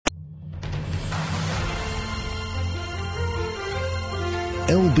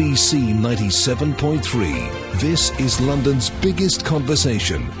LBC 97.3. This is London's biggest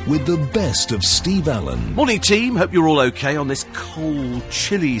conversation with the best of Steve Allen. Morning, team. Hope you're all okay on this cold,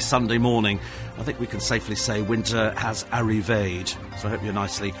 chilly Sunday morning. I think we can safely say winter has arrived. So I hope you're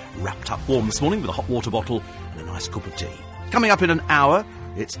nicely wrapped up warm this morning with a hot water bottle and a nice cup of tea. Coming up in an hour,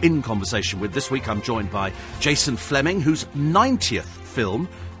 it's In Conversation With. This week I'm joined by Jason Fleming, whose 90th film,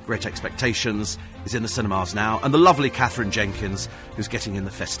 Great Expectations, is in the cinemas now, and the lovely Catherine Jenkins, who's getting in the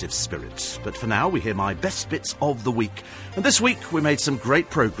festive spirit. But for now, we hear my best bits of the week. And this week, we made some great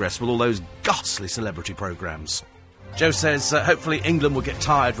progress with all those ghastly celebrity programmes. Joe says, hopefully England will get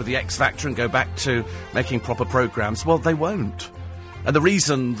tired with the X Factor and go back to making proper programmes. Well, they won't. And the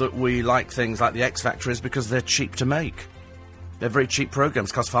reason that we like things like the X Factor is because they're cheap to make. They're very cheap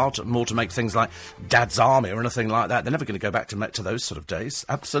programmes, cost far more to make things like Dad's Army or anything like that. They're never going to go back to those sort of days.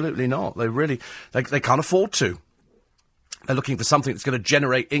 Absolutely not. They can't afford to. They're looking for something that's going to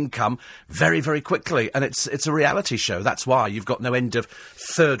generate income very, very quickly. And it's a reality show. That's why you've got no end of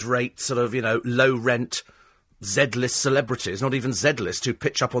third-rate, sort of, low-rent, Z-list celebrities, not even Z-list, who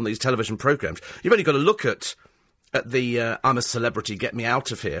pitch up on these television programmes. You've only got to look at the I'm a Celebrity, Get Me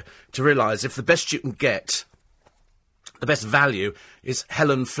Out of Here, to realise if the best you can get, the best value, is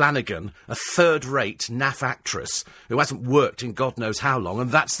Helen Flanagan, a third-rate naff actress who hasn't worked in God knows how long, and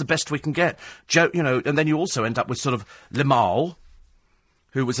that's the best we can get. Joe, and then you also end up with sort of Limahl,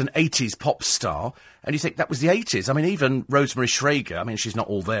 who was an 80s pop star, and you think that was the 80s. I mean, even Rosemary Schrager, she's not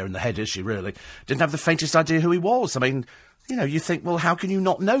all there in the head, is she, really? Didn't have the faintest idea who he was. You think, well, how can you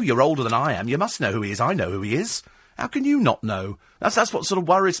not know? You're older than I am. You must know who he is. I know who he is. How can you not know? That's what sort of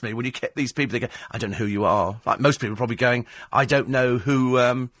worries me when you get these people. They go, I don't know who you are. Like most people are probably going, I don't know who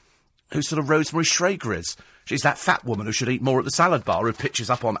sort of Rosemary Schrager is. She's that fat woman who should eat more at the salad bar, who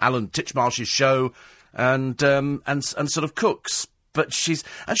pitches up on Alan Titchmarsh's show and sort of cooks. But she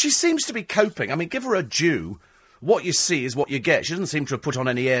seems to be coping. Give her a due. What you see is what you get. She doesn't seem to have put on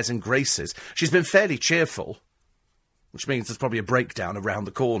any airs and graces. She's been fairly cheerful, which means there's probably a breakdown around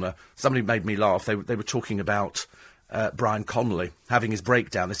the corner. Somebody made me laugh. They were talking about Brian Connolly having his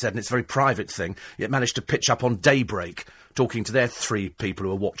breakdown. They said, and it's a very private thing, yet managed to pitch up on Daybreak, talking to their 3 people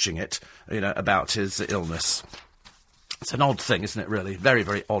who are watching it, about his illness. It's an odd thing, isn't it, really? Very,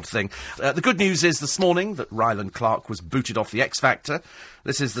 very odd thing. The good news is this morning that Ryland Clark was booted off the X Factor.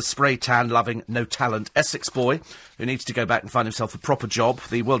 This is the spray-tan-loving, no-talent Essex boy who needs to go back and find himself a proper job.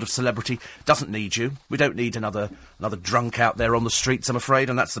 The world of celebrity doesn't need you. We don't need another drunk out there on the streets, I'm afraid,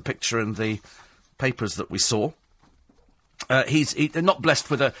 and that's the picture in the papers that we saw. He's not blessed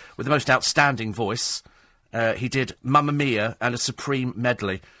with the most outstanding voice. He did Mamma Mia and a Supreme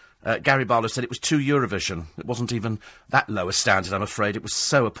medley. Gary Barlow said it was 2 Eurovision. It wasn't even that low a standard, I'm afraid. It was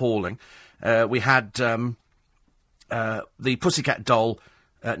so appalling. We had the Pussycat Doll,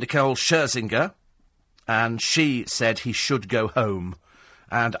 Nicole Scherzinger, and she said he should go home.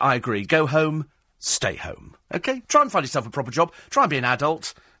 And I agree. Go home, stay home. OK? Try and find yourself a proper job. Try and be an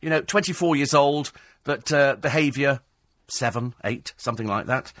adult. 24 years old, but behaviour 7, 8, something like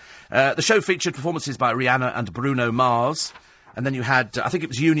that. The show featured performances by Rihanna and Bruno Mars. And then you had, I think it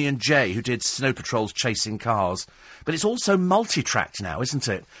was Union J who did Snow Patrol's Chasing Cars. But it's also multi-tracked now, isn't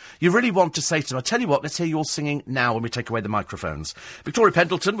it? You really want to say to them, I tell you what, let's hear your singing now when we take away the microphones. Victoria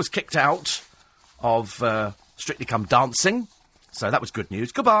Pendleton was kicked out of Strictly Come Dancing. So that was good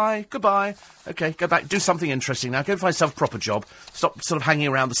news. Goodbye. OK, go back, do something interesting now. Go find yourself a proper job. Stop sort of hanging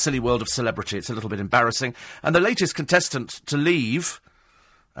around the silly world of celebrity. It's a little bit embarrassing. And the latest contestant to leave,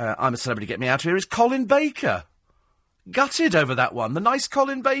 I'm a Celebrity, Get Me Out of Here, is Colin Baker. Gutted over that one. The nice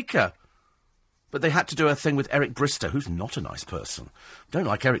Colin Baker. But they had to do a thing with Eric Bristow, who's not a nice person. Don't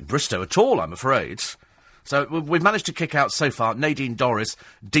like Eric Bristow at all, I'm afraid. So we've managed to kick out so far Nadine Dorries,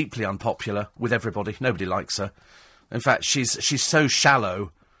 deeply unpopular with everybody. Nobody likes her. In fact, she's so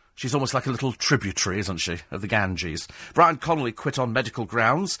shallow, she's almost like a little tributary, isn't she, of the Ganges. Brian Connolly quit on medical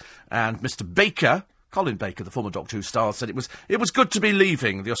grounds, and Mr. Baker, Colin Baker, the former Doctor Who star, said it was good to be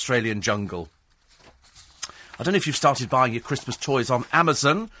leaving the Australian jungle. I don't know if you've started buying your Christmas toys on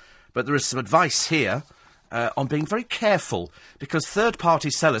Amazon, but there is some advice here on being very careful, because third-party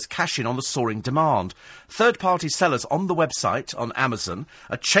sellers cash in on the soaring demand. Third-party sellers on the website, on Amazon,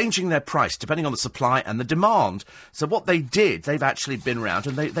 are changing their price depending on the supply and the demand. So what they did, they've actually been around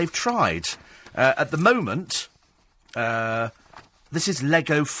and they've tried. At the moment, this is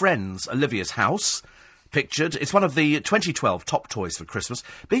Lego Friends, Olivia's house. Pictured. It's one of the 2012 top toys for Christmas,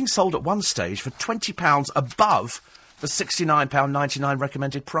 being sold at one stage for £20 above the £69.99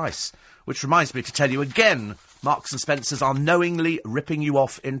 recommended price. Which reminds me to tell you again, Marks and Spencers are knowingly ripping you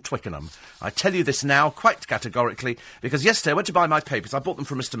off in Twickenham. I tell you this now quite categorically, because yesterday I went to buy my papers. I bought them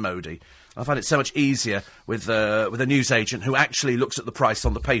from Mr. Modi. I find it so much easier with a newsagent who actually looks at the price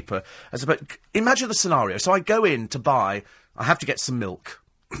on the paper. Imagine the scenario. So I go in to buy, I have to get some milk.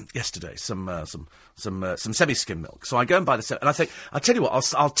 Yesterday, some semi-skim milk. So I go and buy and I think, I'll tell you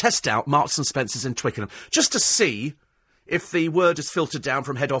what, I'll test out Marks and Spencers in Twickenham, just to see if the word is filtered down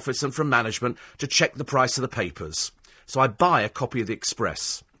from head office and from management to check the price of the papers. So I buy a copy of the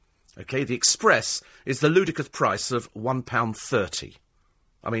Express. OK, the Express is the ludicrous price of £1.30.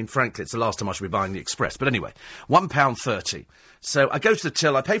 I mean, frankly, it's the last time I should be buying the Express. But anyway, £1.30. So I go to the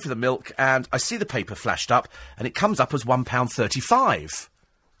till, I pay for the milk, and I see the paper flashed up, and it comes up as £1.35.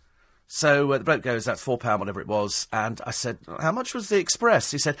 So the bloke goes, that's £4, whatever it was, and I said, how much was the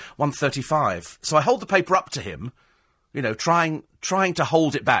Express? He said, £1.35. So I hold the paper up to him, you know, trying to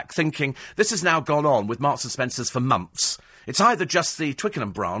hold it back, thinking, this has now gone on with Marks and Spencers for months. It's either just the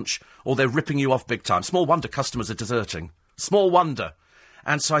Twickenham branch, or they're ripping you off big time. Small wonder customers are deserting. Small wonder.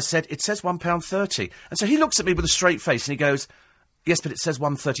 And so I said, it says £1.30. And so he looks at me with a straight face, and he goes, yes, but it says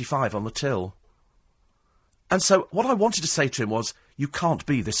 £1.35 on the till. And so what I wanted to say to him was, you can't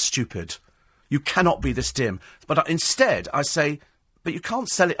be this stupid. You cannot be this dim. But instead, I say, but you can't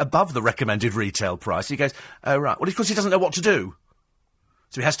sell it above the recommended retail price. He goes, oh, right. Well, of course, he doesn't know what to do.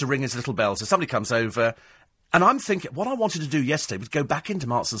 So he has to ring his little bell. So somebody comes over, and I'm thinking, what I wanted to do yesterday was go back into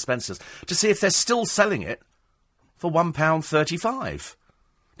Marks and Spencers to see if they're still selling it for £1.35.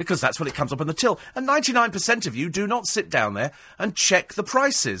 Because that's what it comes up on the till. And 99% of you do not sit down there and check the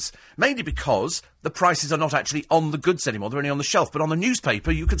prices. Mainly because the prices are not actually on the goods anymore. They're only on the shelf. But on the newspaper,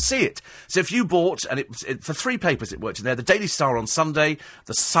 you can see it. So if you bought, and for 3 papers it worked in there, the Daily Star on Sunday,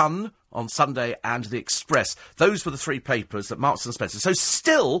 the Sun on Sunday, and the Express. Those were the 3 papers that Marks and Spencer. So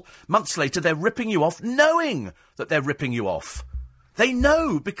still, months later, they're ripping you off, knowing that they're ripping you off. They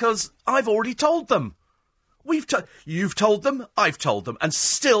know, because I've already told them. You've told them, I've told them, and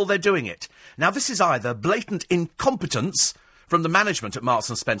still they're doing it. Now, this is either blatant incompetence from the management at Marks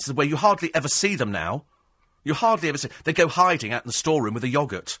and Spencer, where you hardly ever see them now. You hardly ever see... They go hiding out in the storeroom with a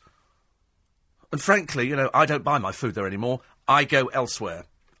yoghurt. And frankly, you know, I don't buy my food there anymore. I go elsewhere.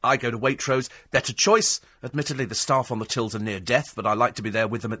 I go to Waitrose. Better choice. Admittedly, the staff on the tills are near death, but I like to be there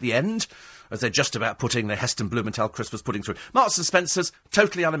with them at the end, as they're just about putting their Heston Blumenthal Christmas pudding through. Marks and Spencer's,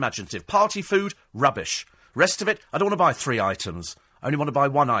 totally unimaginative. Party food, rubbish. Rest of it, I don't want to buy 3 items. I only want to buy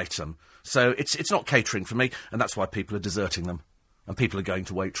 1 item. So it's not catering for me, and that's why people are deserting them. And people are going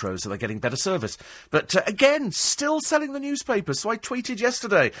to Waitrose, so they're getting better service. But, again, still selling the newspapers. So I tweeted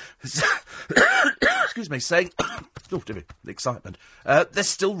yesterday, excuse me, saying, oh, dear me, the excitement. They're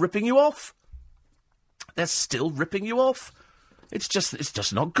still ripping you off. They're still ripping you off. It's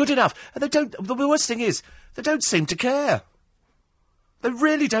just not good enough. And the worst thing is, they don't seem to care. They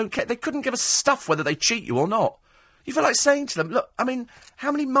really don't care. They couldn't give a stuff whether they cheat you or not. You feel like saying to them, look, I mean,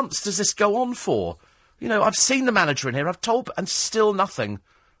 how many months does this go on for? You know, I've seen the manager in here, I've told, and still nothing.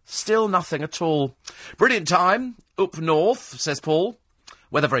 Still nothing at all. Brilliant time up north, says Paul.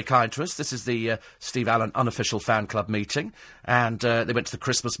 Weather very kind to us. This is the Steve Allen unofficial fan club meeting. And they went to the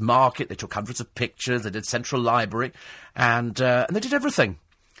Christmas market, they took hundreds of pictures, they did Central Library, and they did everything.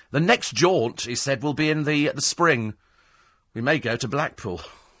 The next jaunt, he said, will be in the spring. We may go to Blackpool.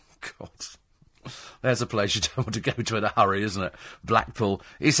 God. There's a place you don't want to go to in a hurry, isn't it? Blackpool.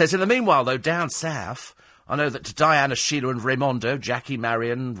 He says, in the meanwhile, though, down south, I know that Diana, Sheila and Raimondo, Jackie,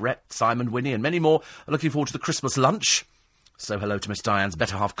 Marion, Rhett, Simon, Winnie and many more are looking forward to the Christmas lunch. So hello to Miss Diane's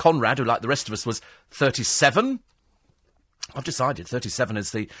better half, Conrad, who, like the rest of us, was 37. I've decided 37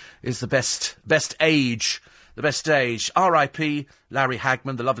 is the best age. The best age. R.I.P. Larry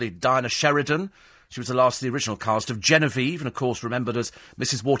Hagman, the lovely Diana Sheridan. She was the last of the original cast of Genevieve, and of course remembered as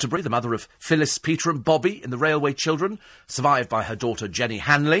Mrs. Waterbury, the mother of Phyllis, Peter and Bobby in The Railway Children, survived by her daughter Jenny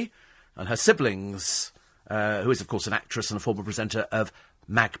Hanley, and her siblings, who is of course an actress and a former presenter of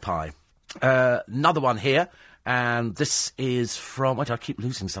Magpie. Another one here, and this is from... Wait, I keep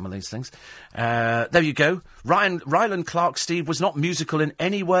losing some of these things. There you go. Ryland Clark, Steve, was not musical in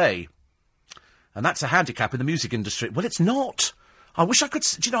any way. And that's a handicap in the music industry. Well, it's not. I wish I could...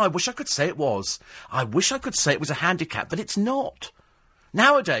 Do you know, I wish I could say it was. I wish I could say it was a handicap, but it's not.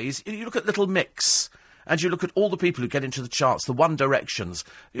 Nowadays, you look at Little Mix, and you look at all the people who get into the charts, the One Directions,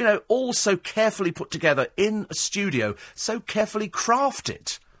 you know, all so carefully put together in a studio, so carefully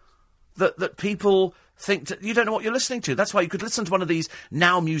crafted, that people think that you don't know what you're listening to. That's why you could listen to one of these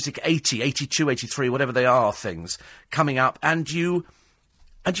Now Music 80, 82, 83, whatever they are, things, coming up, and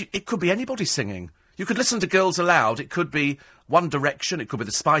it could be anybody singing. You could listen to Girls Aloud, it could be One Direction, it could be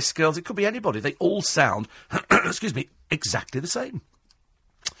the Spice Girls, it could be anybody. They all sound, excuse me, exactly the same.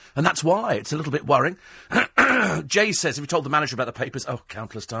 And that's why it's a little bit worrying. Jay says, have you told the manager about the papers? Oh,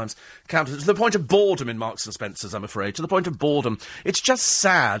 countless times. Countless. To the point of boredom in Marks and Spencer's, I'm afraid. To the point of boredom. It's just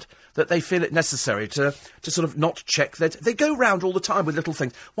sad that they feel it necessary to sort of not check their... They go round all the time with little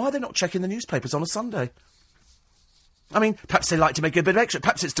things. Why are they not checking the newspapers on a Sunday? I mean, perhaps they like to make a bit of extra.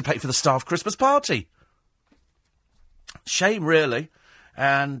 Perhaps it's to pay for the staff Christmas party. Shame, really.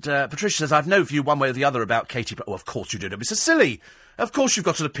 And Patricia says, I've no view one way or the other about Katie... Oh, of course you do. Don't be so silly. Of course you've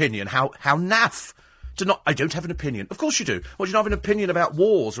got an opinion. How naff to not... I don't have an opinion. Of course you do. Well, you don't have an opinion about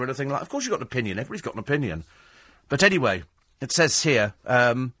wars or anything like... Of course you've got an opinion. Everybody's got an opinion. But anyway, it says here,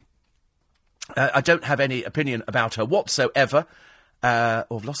 I don't have any opinion about her whatsoever.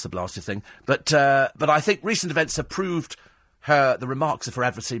 I've lost the blasted thing. But I think recent events have proved the remarks of her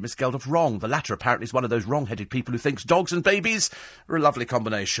adversary, Miss Geldof, wrong. The latter apparently is one of those wrong-headed people who thinks dogs and babies are a lovely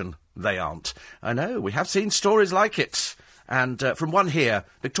combination. They aren't. I know, we have seen stories like it. And from one here,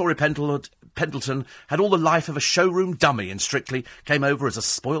 Victoria Pendleton had all the life of a showroom dummy in Strictly, came over as a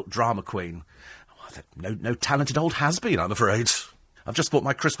spoilt drama queen. Oh, no talented old has-been, I'm afraid. I've just bought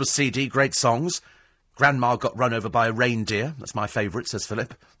my Christmas CD, great songs. Grandma got run over by a reindeer. That's my favourite, says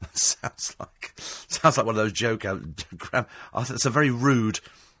Philip. That sounds like one of those jokes. It's a very rude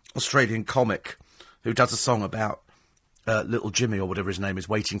Australian comic who does a song about little Jimmy, or whatever his name is,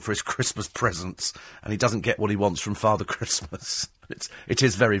 waiting for his Christmas presents, and he doesn't get what he wants from Father Christmas. It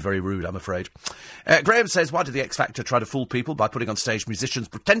is very, very rude, I'm afraid. Graham says, why did the X Factor try to fool people by putting on stage musicians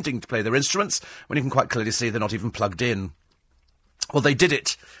pretending to play their instruments when you can quite clearly see they're not even plugged in? Well, they did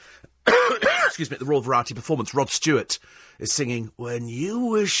it. Excuse me, at the Royal Variety Performance. Rod Stewart is singing, When You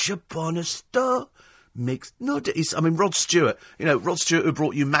Wish Upon a Star Makes No Difference. I mean, Rod Stewart, Rod Stewart who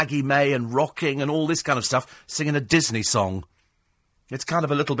brought you Maggie May and Rocking and all this kind of stuff, singing a Disney song. It's kind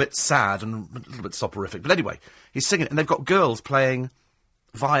of a little bit sad and a little bit soporific. But anyway, he's singing it, and they've got girls playing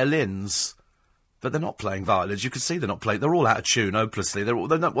violins, but they're not playing violins. You can see they're not playing. They're all out of tune, hopelessly. They're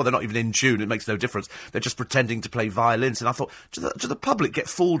not even in tune. It makes no difference. They're just pretending to play violins. And I thought, do the public get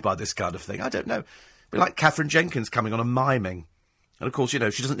fooled by this kind of thing? I don't know. It'd be like Catherine Jenkins coming on and miming. And, of course, she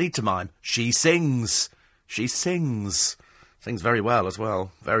doesn't need to mime. She sings. She sings. Sings very well as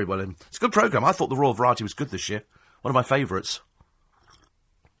well. Very well. It's a good programme. I thought the Royal Variety was good this year. One of my favourites.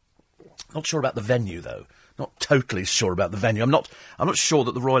 Not sure about the venue, though. Not totally sure about the venue. I'm not sure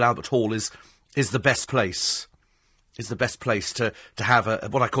that the Royal Albert Hall is the best place. Is the best place to have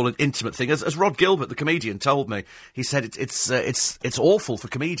what I call an intimate thing. As Rod Gilbert, the comedian, told me, he said it's awful for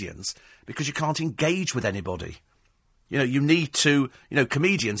comedians because you can't engage with anybody. You need to,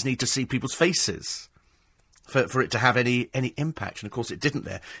 comedians need to see people's faces for it to have any impact. And of course it didn't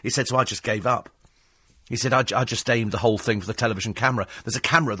there. He said, so I just gave up. He said, I just aimed the whole thing for the television camera. There's a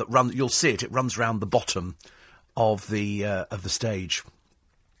camera that you'll see it runs round the bottom of the stage,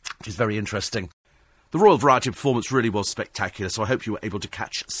 which is very interesting. The Royal Variety Performance really was spectacular, so I hope you were able to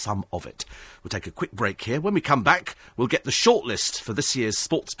catch some of it. We'll take a quick break here. When we come back, we'll get the shortlist for this year's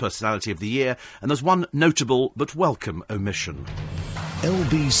Sports Personality of the Year, and there's one notable but welcome omission.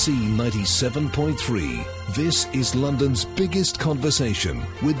 LBC 97.3. This is London's biggest conversation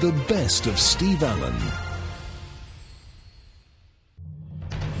with the best of Steve Allen.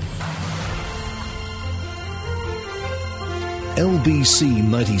 LBC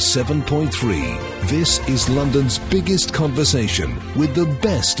 97.3. This is London's biggest conversation with the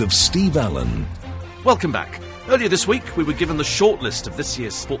best of Steve Allen. Welcome back. Earlier this week, we were given the shortlist of this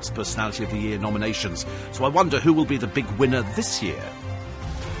year's Sports Personality of the Year nominations, so I wonder who will be the big winner this year.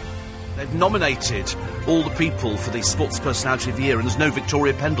 They've nominated all the people for the Sports Personality of the Year, and there's no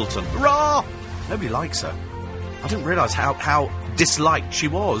Victoria Pendleton. Hurrah! Nobody likes her. I didn't realise how disliked she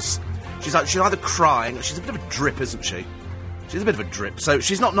was. She's either crying... She's a bit of a drip, isn't she? She's a bit of a drip, so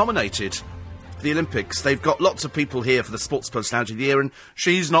she's not nominated for the Olympics. They've got lots of people here for the Sports Personality of the Year, and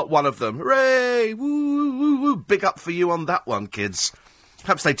she's not one of them. Hooray! Woo, woo, woo. Big up for you on that one, kids.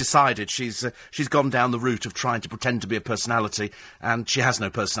 Perhaps they decided she's gone down the route of trying to pretend to be a personality, and she has no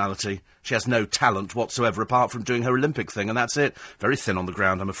personality. She has no talent whatsoever, apart from doing her Olympic thing, and that's it. Very thin on the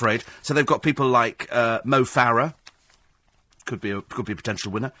ground, I'm afraid. So they've got people like Mo Farah, could be a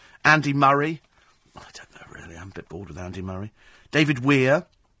potential winner. Andy Murray. I don't know, really. I'm a bit bored with Andy Murray. David Weir.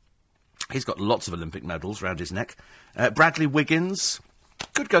 He's got lots of Olympic medals round his neck. Bradley Wiggins.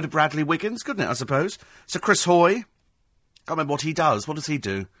 Could go to Bradley Wiggins, couldn't it, I suppose? So Chris Hoy. Can't remember what he does. What does he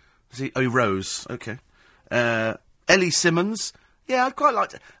do? He rose. OK. Ellie Simmons. Yeah,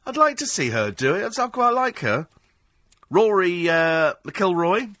 I'd like to see her do it. I quite like her. Rory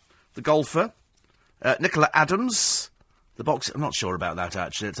McIlroy, the golfer. Nicola Adams. The box, I'm not sure about that,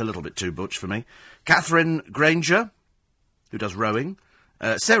 actually. It's a little bit too butch for me. Catherine Granger, who does rowing.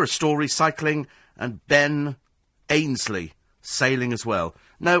 Sarah Story, cycling. And Ben Ainsley, sailing as well.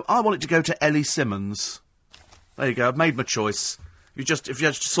 No, I want it to go to Ellie Simmons. There you go, I've made my choice. If you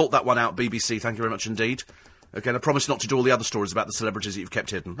just sort that one out, BBC, thank you very much indeed. Okay, and I promise not to do all the other stories about the celebrities that you've kept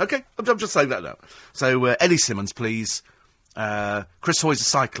hidden. Okay, I'm just saying that now. So, Ellie Simmons, please. Chris Hoy's a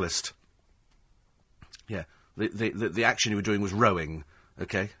cyclist. Yeah, the action you were doing was rowing.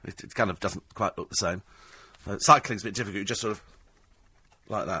 Okay, it kind of doesn't quite look the same. Cycling's a bit difficult, you just sort of...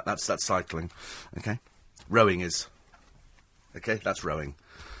 like that. That's cycling. Okay? Rowing is. Okay? That's rowing.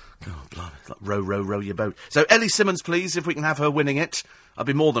 Oh, blimey. Like row your boat. So, Ellie Simmons, please, if we can have her winning it. I'd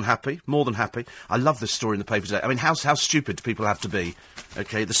be more than happy. More than happy. I love this story in the paper today. I mean, how stupid do people have to be?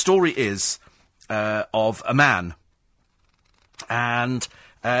 Okay? The story is of a man. And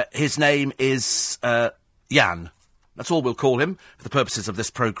his name is Jan. That's all we'll call him for the purposes of this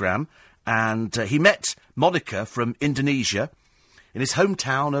programme. And he met Monica from Indonesia in his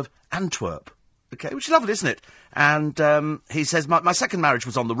hometown of Antwerp. Okay, which is lovely, isn't it? And he says, my second marriage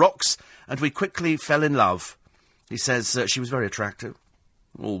was on the rocks, and we quickly fell in love. He says she was very attractive.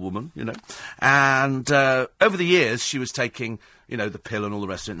 All woman, you know. And over the years, she was taking, you know, the pill and all the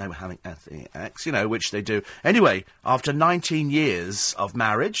rest of it. And they were having FEX, you know, which they do. Anyway, after 19 years of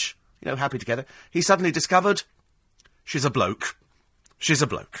marriage, you know, happy together, he suddenly discovered she's a bloke. She's a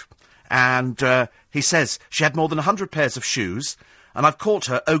bloke. And he says she had more than 100 pairs of shoes, and I've caught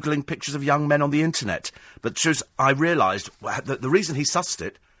her ogling pictures of young men on the internet. But I realised that the reason he sussed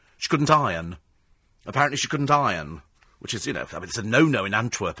it, she couldn't iron. Apparently she couldn't iron. Which is, you know, I mean, it's a no-no in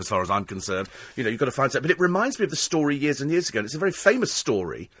Antwerp as far as I'm concerned. You know, you've got to find something. But it reminds me of the story years and years ago. And it's a very famous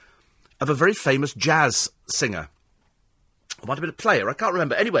story of a very famous jazz singer. Or might have been a player, I can't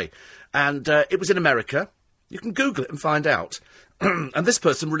remember. Anyway, and it was in America. You can Google it and find out. And this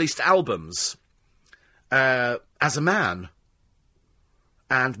person released albums as a man.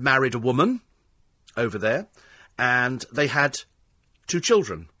 And married a woman over there. And they had 2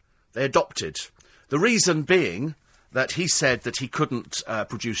 children. They adopted. The reason being that he said that he couldn't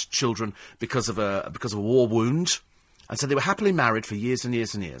produce children because of a war wound. And so they were happily married for years and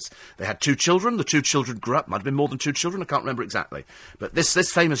years and years. They had 2 children. The 2 children grew up. Might have been more than 2 children. I can't remember exactly. But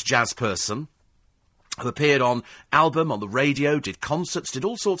this famous jazz person who appeared on album, on the radio, did concerts, did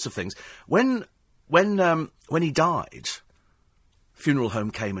all sorts of things. When he died, funeral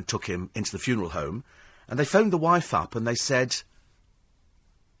home came and took him into the funeral home, and they phoned the wife up and they said,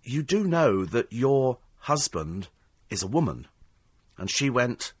 "You do know that your husband is a woman?" And she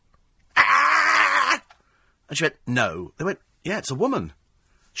went, "Ah!" And she went, "No." They went, "Yeah, it's a woman."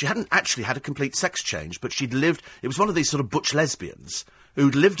 She hadn't actually had a complete sex change, but she'd lived... It was one of these sort of butch lesbians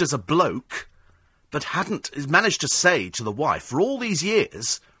who'd lived as a bloke, but hadn't managed to say to the wife for all these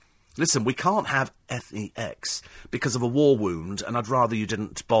years, "Listen, we can't have FEX because of a war wound, and I'd rather you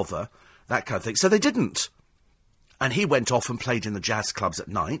didn't bother," that kind of thing. So they didn't. And he went off and played in the jazz clubs at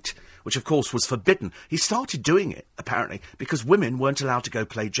night, which, of course, was forbidden. He started doing it, apparently, because women weren't allowed to go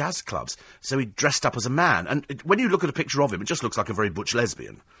play jazz clubs. So he dressed up as a man. And when you look at a picture of him, it just looks like a very butch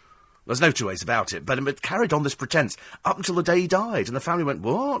lesbian. There's no two ways about it. But it carried on this pretence up until the day he died. And the family went,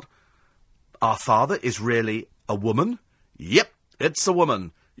 "What? Our father is really a woman?" "Yep, it's a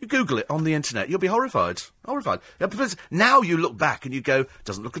woman." You Google it on the internet, you'll be horrified. Horrified. Yeah, because now you look back and you go,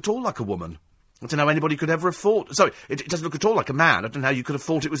 doesn't look at all like a woman. I don't know how anybody could ever have thought... Sorry, it doesn't look at all like a man. I don't know how you could have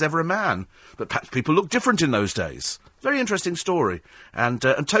thought it was ever a man. But perhaps people looked different in those days. Very interesting story. And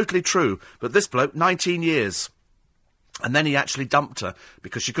totally true. But this bloke, 19 years. And then he actually dumped her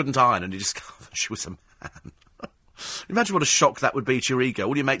because she couldn't iron and he discovered she was a man. Imagine what a shock that would be to your ego.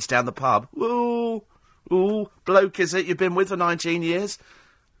 All your mates down the pub. Ooh, bloke, is it you've been with for 19 years?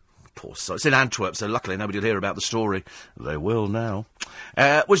 Poor soul. It's in Antwerp, so luckily nobody will hear about the story. They will now.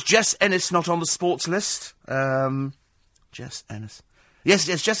 Was Jess Ennis not on the sports list? Jess Ennis. Yes,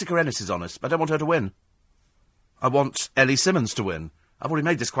 Jessica Ennis is on it, but I don't want her to win. I want Ellie Simmons to win. I've already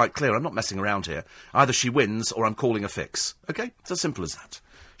made this quite clear. I'm not messing around here. Either she wins or I'm calling a fix. OK? It's as simple as that.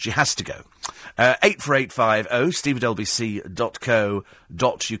 She has to go. 84850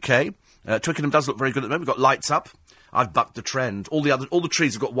 steve@lbc.co.uk. Twickenham does look very good at the moment. We've got lights up. I've bucked the trend. All the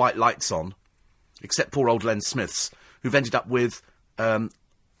trees have got white lights on, except poor old Len Smith's, who've ended up with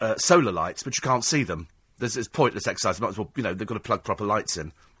solar lights, but you can't see them. It's pointless exercise. Might as well, you know, they've got to plug proper lights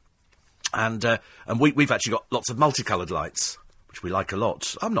in. And we've actually got lots of multicoloured lights. which we like a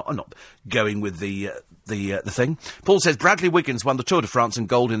lot. I'm not going with the thing. Paul says Bradley Wiggins won the Tour de France and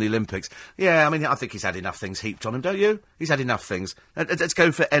gold in the Olympics. Yeah, I mean, I think he's had enough things heaped on him, don't you? He's had enough things. Let's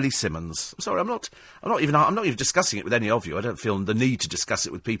go for Ellie Simmons. I'm sorry, I'm not even discussing it with any of you. I don't feel the need to discuss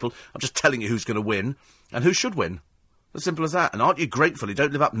it with people. I'm just telling you who's going to win and who should win. As simple as that. And aren't you grateful you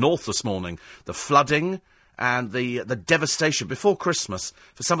don't live up north this morning? The flooding and the devastation before Christmas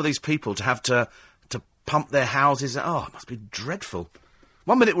for some of these people to have to pump their houses. Oh, it must be dreadful.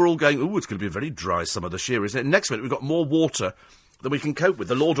 One minute we're all going, ooh, it's going to be a very dry summer this year, isn't it? And next minute we've got more water than we can cope with.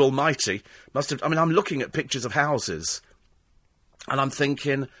 The Lord Almighty must have... I mean, I'm looking at pictures of houses and I'm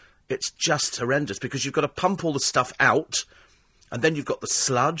thinking it's just horrendous because you've got to pump all the stuff out and then you've got the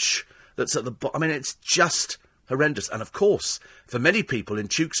sludge that's at the bottom. I mean, it's just horrendous. And, of course, for many people in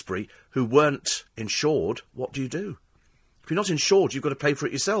Tewkesbury who weren't insured, what do you do? If you're not insured, you've got to pay for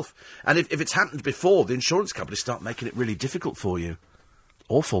it yourself. And if it's happened before, the insurance companies start making it really difficult for you.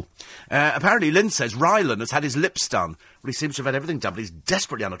 Awful. Apparently, Lynn says Rylan has had his lips done. Well, he seems to have had everything done, but he's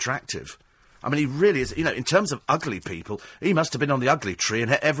desperately unattractive. I mean, he really is. You know, in terms of ugly people, he must have been on the ugly tree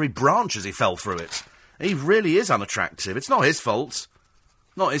and hit every branch as he fell through it. He really is unattractive. It's not his fault.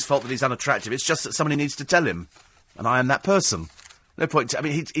 Not his fault that he's unattractive. It's just that somebody needs to tell him. And I am that person. No point. I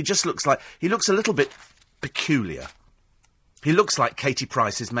mean, he just looks like... He looks a little bit peculiar. He looks like Katie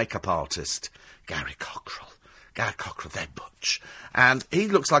Price's makeup artist, Gary Cockrell. Gary Cockrell, they're butch. And he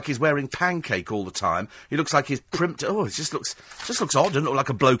looks like he's wearing pancake all the time. He looks like he's primped... Oh, it just looks odd. Doesn't look like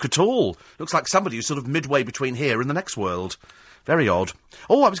a bloke at all. Looks like somebody who's sort of midway between here and the next world. Very odd.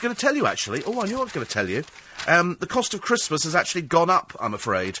 Oh, I was going to tell you, actually. Oh, I knew I was going to tell you. The cost of Christmas has actually gone up, I'm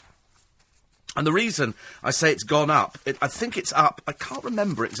afraid. And the reason I say it's gone up, I think it's up, I can't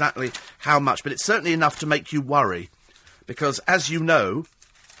remember exactly how much, but it's certainly enough to make you worry. Because, as you know,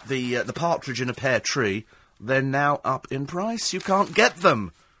 the partridge in a pear tree, they're now up in price. You can't get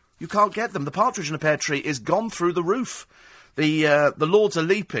them. You can't get them. The partridge in a pear tree is gone through the roof. The lords are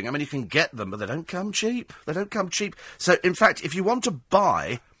leaping. I mean, you can get them, but they don't come cheap. They don't come cheap. So, in fact, if you want to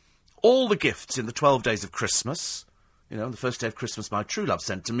buy all the gifts in the 12 days of Christmas, you know, on the first day of Christmas, my true love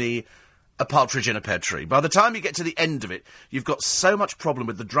sent to me a partridge in a pear tree. By the time you get to the end of it, you've got so much problem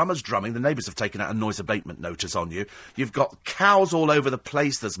with the drummers drumming. The neighbours have taken out a noise abatement notice on you. You've got cows all over the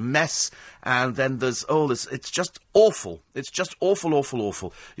place. There's mess. And then there's all this. It's just awful. It's just awful, awful,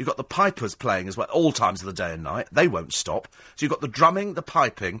 awful. You've got the pipers playing as well, all times of the day and night. They won't stop. So you've got the drumming, the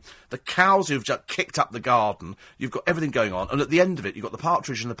piping, the cows who've just kicked up the garden. You've got everything going on. And at the end of it, you've got the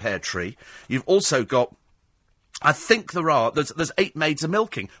partridge in the pear tree. You've also got... I think there's 8 maids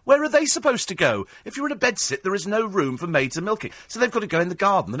a-milking. Where are they supposed to go? If you're in a bedsit, there is no room for maids a-milking. So they've got to go in the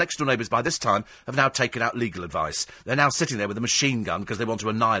garden. The next-door neighbours, by this time, have now taken out legal advice. They're now sitting there with a machine gun because they want to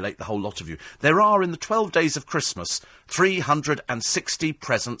annihilate the whole lot of you. There are, in the 12 days of Christmas, 360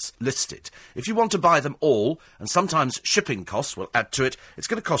 presents listed. If you want to buy them all, and sometimes shipping costs will add to it, it's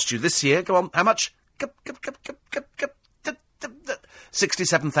going to cost you this year, go on, how much?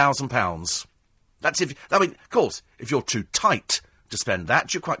 £67,000. That's if... I mean, of course, if you're too tight to spend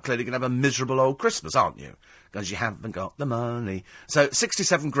that, you're quite clearly going to have a miserable old Christmas, aren't you? Because you haven't got the money. So,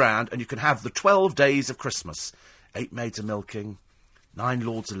 67 grand, and you can have the 12 days of Christmas. 8 maids a-milking, 9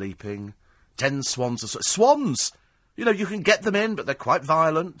 lords a-leaping, 10 swans... Swans! You know, you can get them in, but they're quite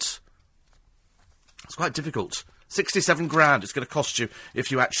violent. It's quite difficult. 67 grand it's going to cost you if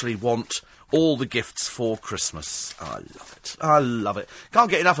you actually want... all the gifts for Christmas. I love it. I love it. Can't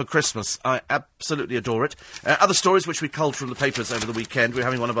get enough of Christmas. I absolutely adore it. Other stories which we culled from the papers over the weekend. We're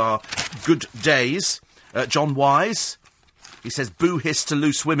having one of our good days. John Wise. He says, boo hiss to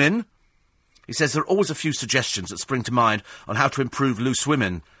loose women. He says there are always a few suggestions that spring to mind on how to improve loose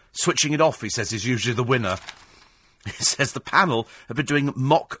women. Switching it off, he says, is usually the winner. He says the panel have been doing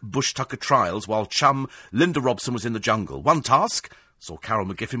mock bush tucker trials while chum Linda Robson was in the jungle. One task... saw Carol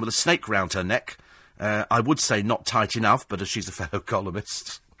McGiffin with a snake round her neck. I would say not tight enough, but as she's a fellow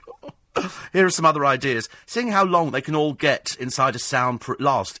columnist. Here are some other ideas. Seeing how long they can all get inside a soundproof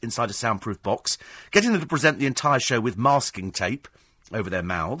box. Getting them to present the entire show with masking tape over their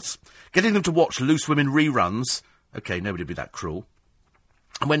mouths. Getting them to watch Loose Women reruns. OK, nobody would be that cruel.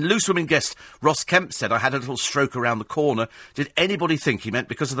 And when Loose Women guest Ross Kemp said I had a little stroke around the corner, did anybody think he meant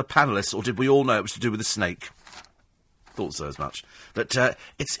because of the panellists, or did we all know it was to do with the snake? Thought so as much. But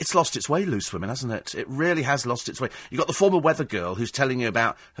it's lost its way, Loose Women, hasn't it? It really has lost its way. You got the former weather girl who's telling you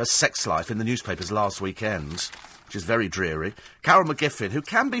about her sex life in the newspapers last weekend, which is very dreary. Carol McGiffin, who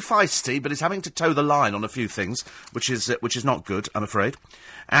can be feisty, but is having to toe the line on a few things, which is not good, I'm afraid.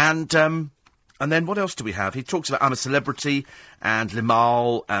 And then what else do we have? He talks about I'm a Celebrity and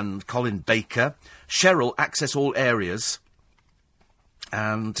Limahl and Colin Baker. Cheryl, Access All Areas.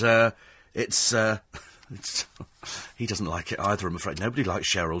 And it's he doesn't like it either, I'm afraid. Nobody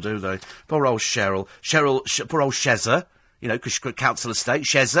likes Cheryl, do they? Poor old Cheryl. Poor old Shezza, you know, because she's got council estate.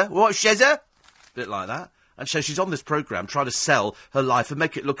 Shezza? What, Shezza? Bit like that. And so she's on this programme trying to sell her life and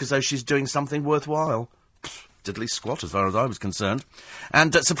make it look as though she's doing something worthwhile. Diddly squat, as far as I was concerned.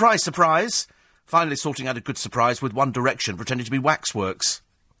 And surprise, surprise, finally sorting out a good surprise with One Direction pretending to be Waxworks,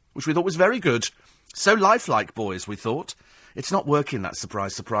 which we thought was very good. So lifelike, boys, we thought. It's not working, that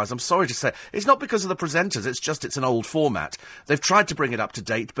surprise, surprise. I'm sorry to say. It's not because of the presenters, it's an old format. They've tried to bring it up to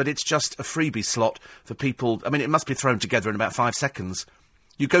date, but it's just a freebie slot for people. I mean, it must be thrown together in about 5 seconds.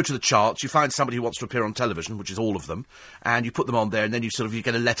 You go to the charts, you find somebody who wants to appear on television, which is all of them, and you put them on there, and then you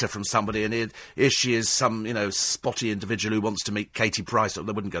get a letter from somebody, and here she is, some, you know, spotty individual who wants to meet Katie Price. They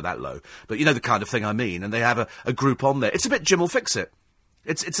wouldn't go that low, but you know the kind of thing I mean, and they have a group on there. It's a bit Jim will fix it.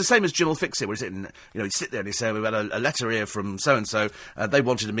 It's the same as Jim will fix it, where he'd sit there and he'd say, we've had a letter here from so-and-so, they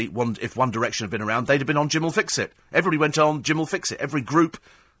wanted to meet if One Direction had been around, they'd have been on Jim will fix it. Everybody went on Jim will fix it, every group,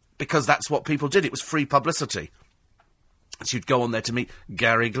 because that's what people did. It was free publicity. So you'd go on there to meet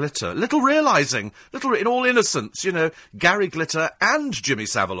Gary Glitter. Little realising, in all innocence, you know, Gary Glitter and Jimmy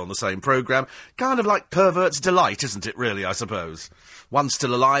Savile on the same programme. Kind of like Pervert's Delight, isn't it, really, I suppose? One's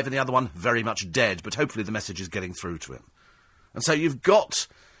still alive and the other one very much dead, but hopefully the message is getting through to him. And so you've got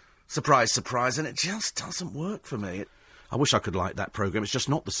surprise, surprise, and it just doesn't work for me. I wish I could like that programme. It's just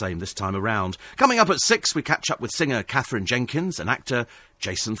not the same this time around. Coming up at 6, we catch up with singer Catherine Jenkins and actor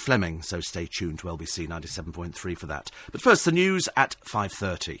Jason Fleming. So stay tuned to LBC 97.3 for that. But first, the news at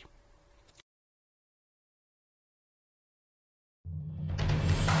 5:30.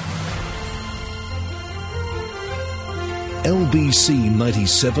 LBC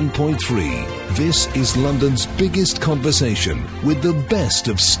 97.3. This is London's biggest conversation with the best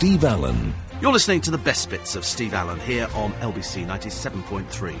of Steve Allen. You're listening to the best bits of Steve Allen here on LBC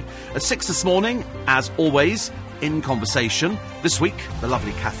 97.3. At 6 this morning, as always, in conversation. This week, the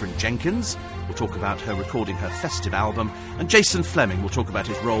lovely Catherine Jenkins will talk about her recording her festive album, and Jason Fleming will talk about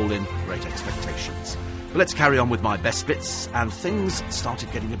his role in Great Expectations. But let's carry on with my best bits, and things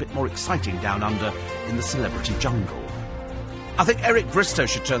started getting a bit more exciting down under in the celebrity jungle. I think Eric Bristow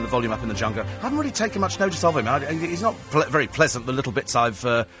should turn the volume up in the jungle. I haven't really taken much notice of him. He's not very pleasant, the little bits I've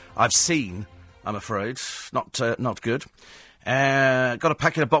seen, I'm afraid. Not good. Got a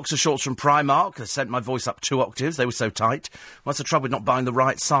packet of boxer shorts from Primark. They sent my voice up 2 octaves. They were so tight. What's the trouble with not buying the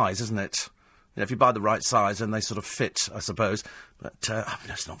right size, isn't it? You know, if you buy the right size, then they sort of fit, I suppose. But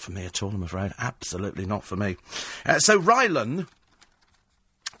that's not for me at all, I'm afraid. Absolutely not for me. So Rylan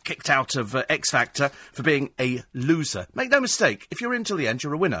kicked out of X Factor for being a loser. Make no mistake, if you're in till the end,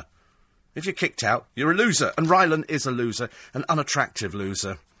 you're a winner. If you're kicked out, you're a loser. And Rylan is a loser. An unattractive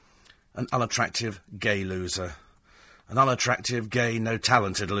loser. An unattractive gay loser. An unattractive, gay,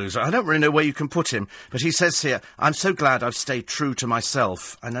 no-talented loser. I don't really know where you can put him, but he says here, I'm so glad I've stayed true to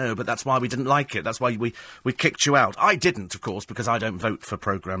myself. I know, but that's why we didn't like it. That's why we kicked you out. I didn't, of course, because I don't vote for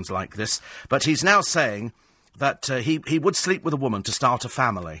programmes like this. But he's now saying that he would sleep with a woman to start a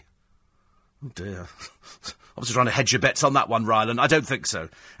family. Oh, dear. Obviously trying to hedge your bets on that one, Rylan. I don't think so.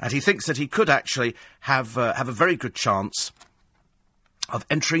 And he thinks that he could actually have a very good chance of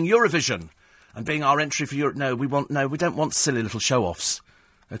entering Eurovision and being our entry for Europe. No, we don't want silly little show-offs.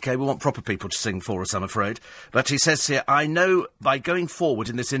 OK, we want proper people to sing for us, I'm afraid. But he says here, I know by going forward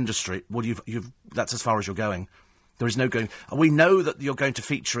in this industry, well, that's as far as you're going. There is no going. We know that you're going to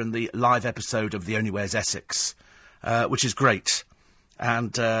feature in the live episode of The Only Way is Essex, which is great.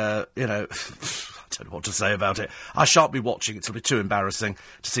 And, you know, I don't know what to say about it. I shan't be watching it. It'll be too embarrassing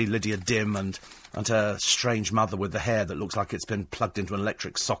to see Lydia Dim and her strange mother with the hair that looks like it's been plugged into an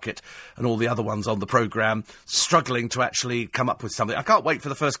electric socket, and all the other ones on the programme struggling to actually come up with something. I can't wait for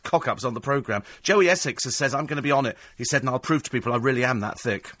the first cock-ups on the programme. Joey Essex says, I'm going to be on it. He said, and I'll prove to people I really am that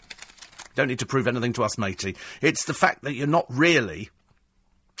thick. Don't need to prove anything to us, matey. It's the fact that you're not really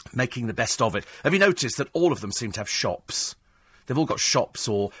making the best of it. Have you noticed that all of them seem to have shops? They've all got shops,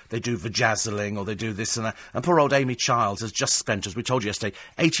 or they do vajazzling, or they do this and that. And poor old Amy Childs has just spent, as we told you yesterday,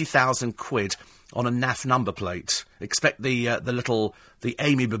 80,000 quid on a naff number plate. Expect the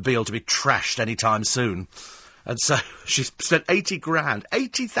Amy Mobile to be trashed any time soon. And so she's spent 80 grand,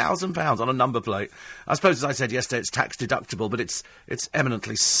 £80,000 on a number plate. I suppose, as I said yesterday, it's tax deductible, but it's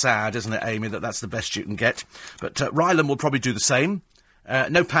eminently sad, isn't it, Amy, that that's the best you can get. But Rylan will probably do the same.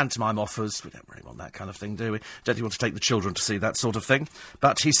 No pantomime offers. We don't really want that kind of thing, do we? Don't you want to take the children to see that sort of thing?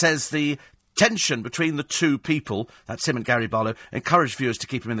 But he says the tension between the two people, that's him and Gary Barlow, encouraged viewers to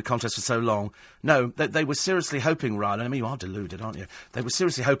keep him in the contest for so long. No, they were seriously hoping, Rylan, I mean, you are deluded, aren't you? They were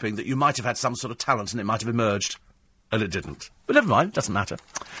seriously hoping that you might have had some sort of talent and it might have emerged. And it didn't. But never mind, doesn't matter.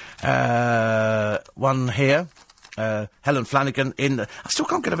 One here. Helen Flanagan in... I still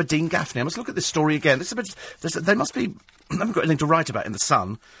can't get over Dean Gaffney. I must look at this story again. This is a bit... They must be... I haven't got anything to write about in The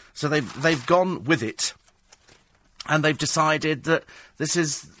Sun. So they've gone with it. And they've decided that this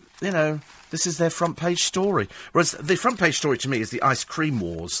is, this is their front page story. Whereas the front page story to me is the ice cream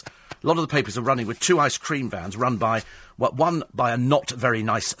wars. A lot of the papers are running with 2 ice cream vans run by, one by a not very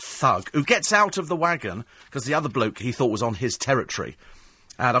nice thug who gets out of the wagon because the other bloke he thought was on his territory.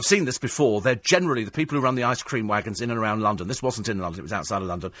 And I've seen this before. They're generally the people who run the ice cream wagons in and around London. This wasn't in London, it was outside of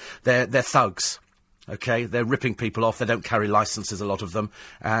London. They're thugs. OK? They're ripping people off. They don't carry licences, a lot of them.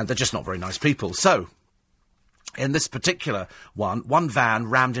 And they're just not very nice people. So... in this particular one van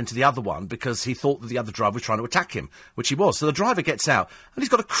rammed into the other one because he thought that the other driver was trying to attack him, which he was. So the driver gets out, and he's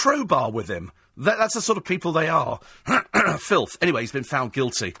got a crowbar with him. That's the sort of people they are. Filth. Anyway, he's been found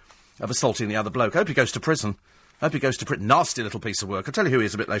guilty of assaulting the other bloke. I hope he goes to prison. Nasty little piece of work. I'll tell you who he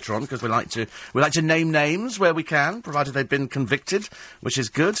is a bit later on, because we like to name names where we can, provided they've been convicted, which is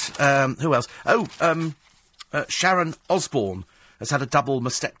good. Who else? Sharon Osbourne has had a double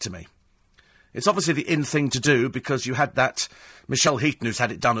mastectomy. It's obviously the in thing to do, because you had that Michelle Heaton who's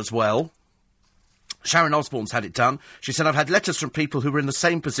had it done as well. Sharon Osbourne's had it done. She said, I've had letters from people who were in the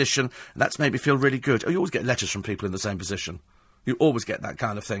same position, and that's made me feel really good. Oh, you always get letters from people in the same position. You always get that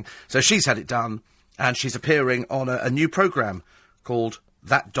kind of thing. So she's had it done, and she's appearing on a new programme called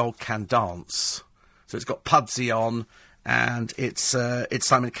That Dog Can Dance. So it's got Pudsey on, and it's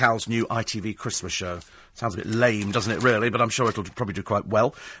Simon Cowell's new ITV Christmas show. Sounds a bit lame, doesn't it, really? But I'm sure it'll probably do quite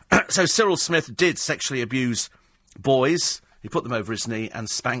well. So Cyril Smith did sexually abuse boys. He put them over his knee and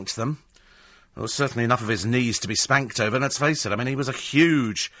spanked them. There was certainly enough of his knees to be spanked over, let's face it. I mean, he was a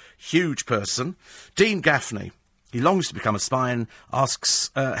huge, huge person. Dean Gaffney, he longs to become a spy and asks,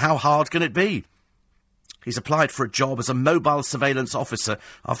 how hard can it be? He's applied for a job as a mobile surveillance officer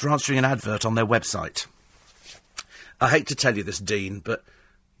after answering an advert on their website. I hate to tell you this, Dean, but...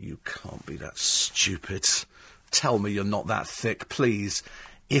 you can't be that stupid. Tell me you're not that thick, please.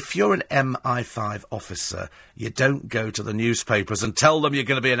 If you're an MI5 officer, you don't go to the newspapers and tell them you're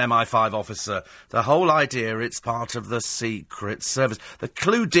going to be an MI5 officer. The whole idea, it's part of the Secret Service. The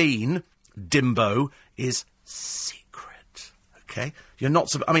clue, Dean, Dimbo, is secret, OK? You're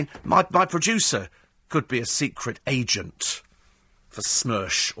not... I mean, my producer could be a secret agent for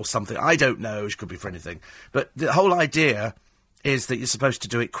Smirsh or something. I don't know. It could be for anything. But the whole idea... is that you're supposed to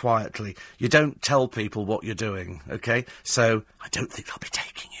do it quietly. You don't tell people what you're doing, OK? So, I don't think they'll be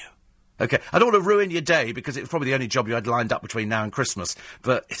taking you. OK? I don't want to ruin your day, because it's probably the only job you had lined up between now and Christmas,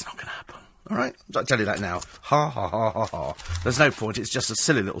 but it's not going to happen, all right? I'll tell you that now. Ha, ha, ha, ha, ha. There's no point. It's just a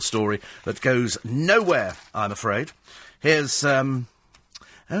silly little story that goes nowhere, I'm afraid. Here's, oh,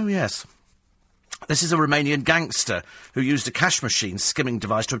 yes... this is a Romanian gangster who used a cash machine skimming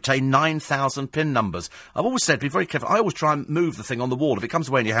device to obtain 9,000 PIN numbers. I've always said, be very careful. I always try and move the thing on the wall. If it comes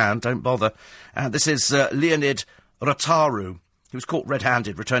away in your hand, don't bother. And this is Leonid Rotaru. He was caught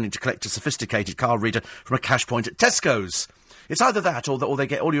red-handed returning to collect a sophisticated card reader from a cash point at Tesco's. It's either that or they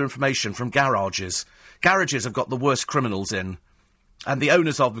get all your information from garages. Garages have got the worst criminals in. And the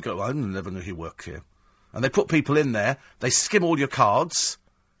owners of them go, well, I never knew he worked here. And they put people in there, they skim all your cards...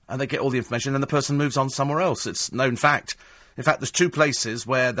 and they get all the information, and then the person moves on somewhere else. It's known fact. In fact, there's 2 places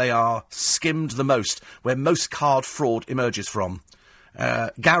where they are skimmed the most, where most card fraud emerges from.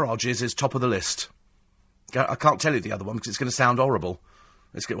 Garages is top of the list. I can't tell you the other one, because it's going to sound horrible.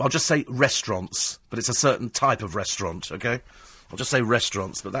 I'll just say restaurants, but it's a certain type of restaurant, OK? I'll just say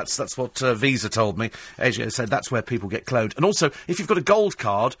restaurants, but that's what Visa told me. AJ said that's where people get cloned. And also, if you've got a gold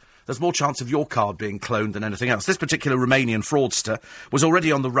card... there's more chance of your card being cloned than anything else. This particular Romanian fraudster was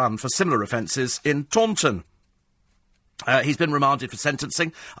already on the run for similar offences in Taunton. He's been remanded for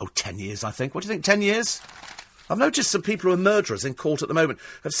sentencing. 10 years, I think. What do you think, 10 years? I've noticed some people who are murderers in court at the moment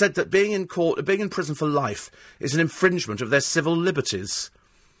have said that being in prison for life is an infringement of their civil liberties.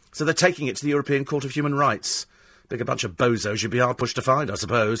 So they're taking it to the European Court of Human Rights. Big a bunch of bozos you'd be hard-pushed to find, I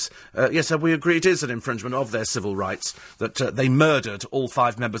suppose. Yes, we agree it is an infringement of their civil rights, that they murdered all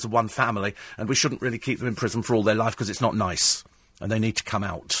 5 members of one family, and we shouldn't really keep them in prison for all their life, because it's not nice. And they need to come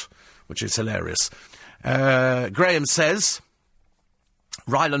out, which is hilarious. Graham says,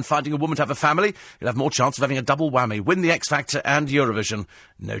 Ryland finding a woman to have a family, you'll have more chance of having a double whammy. Win the X Factor and Eurovision.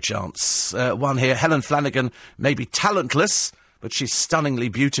 No chance. One here, Helen Flanagan may be talentless, but she's stunningly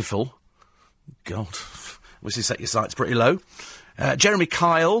beautiful. God... obviously set your sights pretty low. Jeremy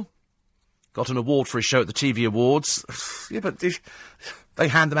Kyle got an award for his show at the TV Awards. Yeah, but they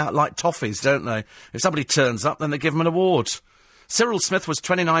hand them out like toffees, don't they? If somebody turns up, then they give them an award. Cyril Smith was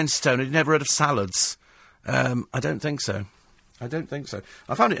 29 stone and he'd never heard of salads. I don't think so. I don't think so.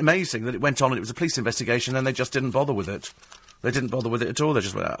 I found it amazing that it went on and it was a police investigation and they just didn't bother with it. They didn't bother with it at all. They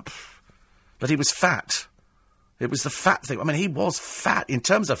just went, But he was fat. It was the fat thing. I mean, he was fat. In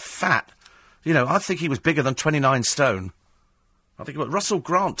terms of fat, you know, I think he was bigger than 29 stone. I think Russell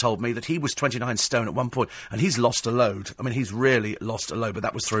Grant told me that he was 29 stone at one point, and he's lost a load. I mean, he's really lost a load, but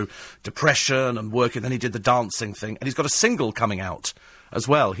that was through depression and working. Then he did the dancing thing, and he's got a single coming out as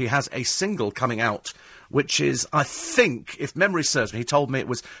well. He has a single coming out, which is, I think, if memory serves me, he told me it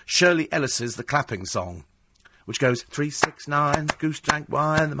was Shirley Ellis's The Clapping Song, which goes 3, 6, 9, goose drank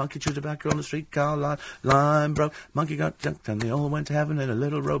wine, the monkey chewed tobacco on the streetcar line, line broke, monkey got dunked, and they all went to heaven in a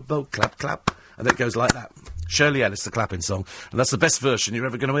little rowboat, clap, clap. And it goes like that. Shirley Ellis, The Clapping Song. And that's the best version you're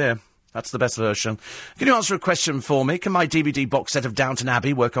ever going to hear. That's the best version. Can you answer a question for me? Can my DVD box set of Downton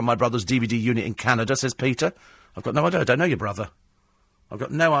Abbey work on my brother's DVD unit in Canada, says Peter? I've got no idea. I don't know your brother. I've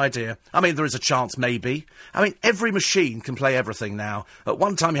got no idea. I mean, there is a chance, maybe. I mean, every machine can play everything now. At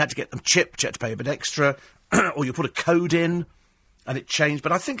one time, you had to get them chipped, you had to pay a bit extra, or you put a code in, and it changed.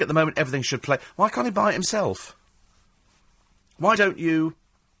 But I think at the moment, everything should play. Why can't he buy it himself? Why don't you...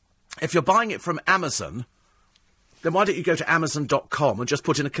 If you're buying it from Amazon, then why don't you go to Amazon.com and just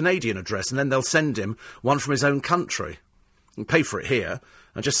put in a Canadian address, and then they'll send him one from his own country and pay for it here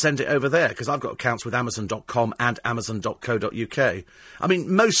and just send it over there, because I've got accounts with Amazon.com and Amazon.co.uk. I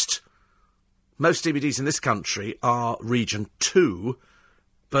mean, most DVDs in this country are Region 2,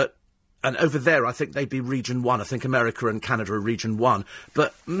 and over there I think they'd be Region 1. I think America and Canada are Region 1.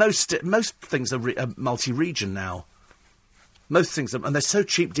 But most things are multi-region now. Most things, and they're so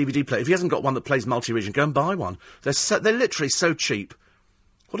cheap, DVD player. If he hasn't got one that plays multi-region, go and buy one. They're literally so cheap.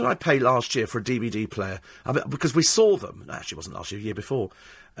 What did I pay last year for a DVD player? I mean, because we saw them. No, actually, it wasn't last year, the year before.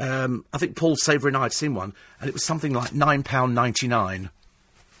 I think Paul Savoury and I had seen one, and it was something like £9.99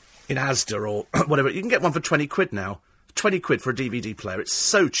 in Asda or whatever. You can get one for 20 quid now. 20 quid for a DVD player. It's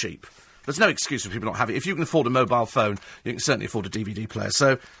so cheap. There's no excuse for people not having it. If you can afford a mobile phone, you can certainly afford a DVD player.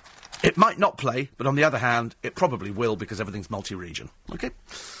 So... it might not play, but on the other hand, it probably will, because everything's multi-region. OK?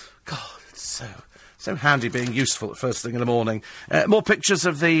 God, it's so handy being useful at first thing in the morning. More pictures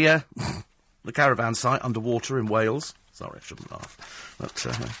of the caravan site underwater in Wales. Sorry, I shouldn't laugh. That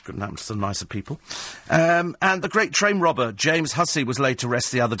couldn't happen to some nicer people. And the great train robber, James Hussey, was laid to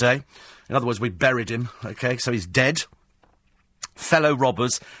rest the other day. In other words, we buried him, OK? So he's dead. Fellow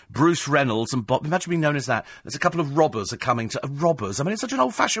robbers, Bruce Reynolds and Bob... Imagine being known as that. There's a couple of robbers are coming to... robbers? I mean, it's such an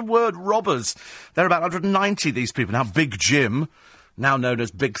old-fashioned word, robbers. There are about 190, these people. Now, Big Jim, now known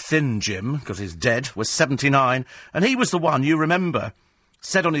as Big Thin Jim, because he's dead, was 79. And he was the one, you remember,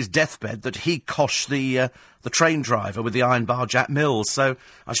 said on his deathbed that he coshed the train driver with the iron bar, Jack Mills. So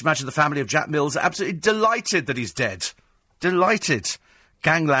I should imagine the family of Jack Mills are absolutely delighted that he's dead. Delighted.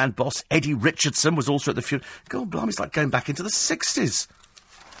 Gangland boss Eddie Richardson was also at the funeral. God, blimey, it's like going back into the 60s.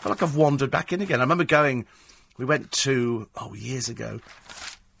 I feel like I've wandered back in again. I remember we went to, years and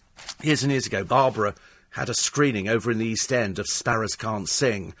years ago, Barbara had a screening over in the East End of Sparrows Can't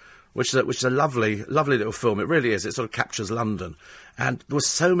Sing, which is a lovely, lovely little film. It really is. It sort of captures London. And there were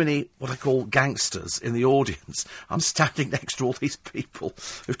so many, what I call gangsters, in the audience. I'm standing next to all these people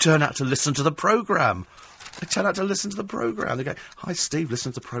who turn out to listen to the programme. They turn out to listen to the programme. They go, "Hi, Steve,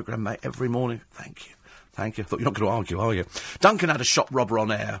 listen to the programme, mate, every morning." Thank you. Thank you. I thought you're not going to argue, are you? Duncan had a shop robber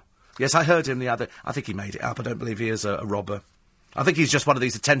on air. Yes, I heard him the other... I think he made it up. I don't believe he is a robber. I think he's just one of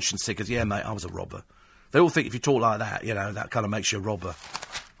these attention seekers. Yeah, mate, I was a robber. They all think if you talk like that, you know, that kind of makes you a robber.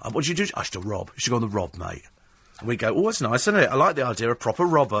 What did you do? I used to rob. You should go on the rob, mate. And we go, "Oh, that's nice, isn't it? I like the idea of proper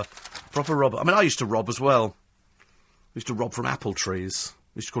robber. Proper robber." I mean, I used to rob as well. I used to rob from apple trees.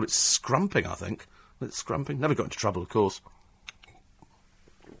 We used to call it scrumping, I think. It's scrumping. Never got into trouble, of course.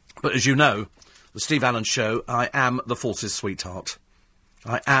 But as you know, the Steve Allen Show, I am the force's sweetheart.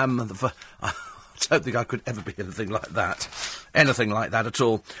 I am the... I don't think I could ever be anything like that. Anything like that at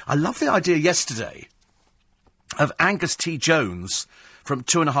all. I love the idea yesterday of Angus T. Jones from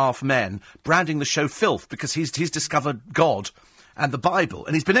 2.5 Men branding the show filth because he's discovered God and the Bible,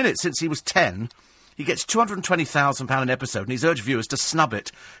 and he's been in it since he was 10. He gets £220,000 an episode, and he's urged viewers to snub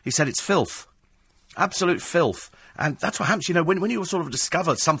it. He said it's filth. Absolute filth. And that's what happens, you know, when you sort of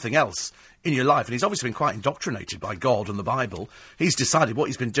discover something else in your life, and he's obviously been quite indoctrinated by God and the Bible, he's decided what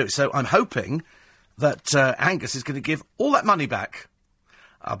he's been doing. So I'm hoping that Angus is going to give all that money back.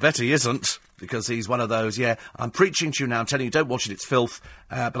 I bet he isn't, because he's one of those, I'm preaching to you now, I'm telling you, don't watch it, it's filth,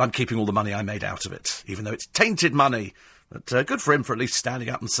 but I'm keeping all the money I made out of it, even though it's tainted money. But good for him for at least standing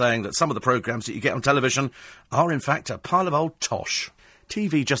up and saying that some of the programmes that you get on television are, in fact, a pile of old tosh.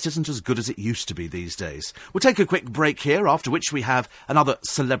 TV just isn't as good as it used to be these days. We'll take a quick break here, after which we have another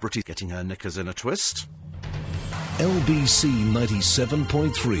celebrity getting her knickers in a twist. LBC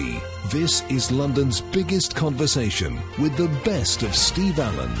 97.3. This is London's biggest conversation with the best of Steve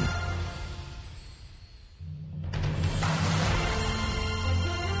Allen.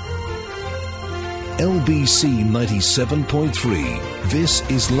 LBC 97.3. This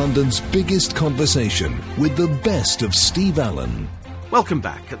is London's biggest conversation with the best of Steve Allen. Welcome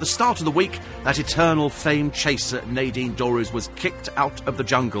back. At the start of the week, that eternal fame chaser Nadine Dorries was kicked out of the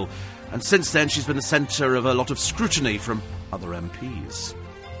jungle, and since then she's been the centre of a lot of scrutiny from other MPs. Do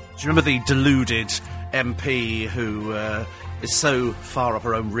you remember the deluded MP who is so far up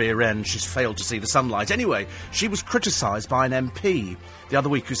her own rear end she's failed to see the sunlight? Anyway, she was criticised by an MP the other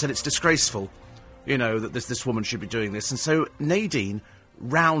week who said it's disgraceful, you know, that this woman should be doing this. And so Nadine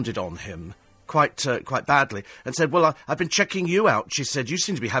rounded on him quite badly and said, well, I've been checking you out. She said, you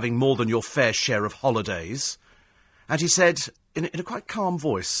seem to be having more than your fair share of holidays. And he said, in a quite calm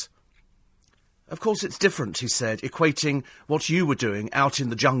voice, of course it's different, he said, equating what you were doing out in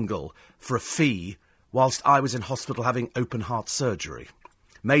the jungle for a fee whilst I was in hospital having open-heart surgery.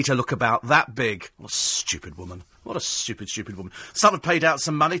 Made her look about that big. What a stupid woman. What a stupid woman. Some had paid out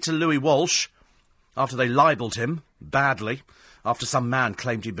some money to Louis Walsh after they libelled him badly, after some man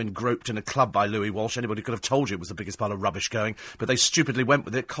claimed he'd been groped in a club by Louis Walsh. Anybody could have told you it was the biggest pile of rubbish going, but they stupidly went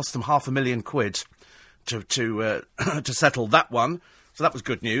with it. It cost them £500,000 to settle that one. So that was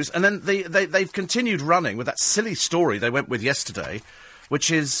good news. And then they've continued running with that silly story they went with yesterday,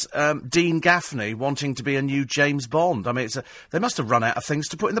 which is Dean Gaffney wanting to be a new James Bond. I mean, they must have run out of things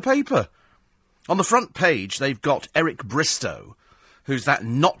to put in the paper. On the front page, they've got Eric Bristow, who's that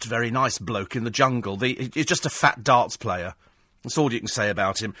not very nice bloke in the jungle. He's just a fat darts player. That's all you can say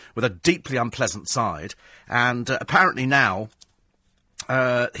about him, with a deeply unpleasant side. And apparently now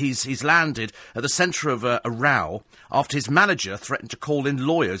he's landed at the centre of a row after his manager threatened to call in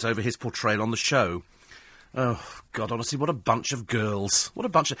lawyers over his portrayal on the show. Oh, God, honestly, what a bunch of girls. What a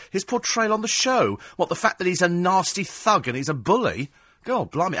bunch of... His portrayal on the show? What, the fact that he's a nasty thug and he's a bully?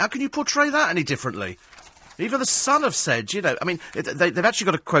 God, blimey, how can you portray that any differently? Even the Sun have said, you know... I mean, they've actually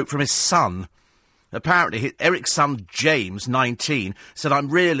got a quote from his son. Apparently, Eric's son, James, 19, said, I'm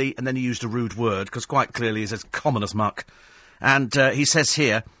really... And then he used a rude word, because quite clearly he's as common as muck. And he says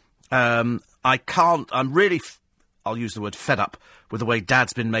here, I'm really... I'll use the word fed up with the way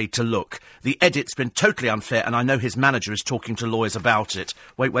Dad's been made to look. The edit's been totally unfair, and I know his manager is talking to lawyers about it.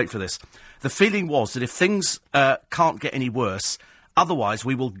 Wait for this. The feeling was that if things can't get any worse, otherwise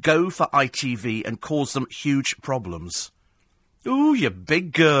we will go for ITV and cause them huge problems. Ooh, you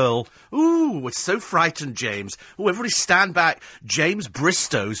big girl. Ooh, we're so frightened, James. Ooh, everybody stand back. James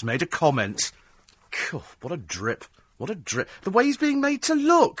Bristow's made a comment. God, what a drip. What a drip. The way he's being made to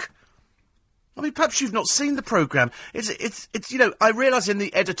look. I mean, perhaps you've not seen the programme. It's you know, I realise in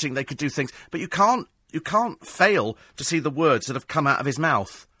the editing they could do things, but you can't fail to see the words that have come out of his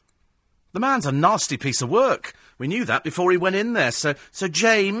mouth. The man's a nasty piece of work. We knew that before he went in there. So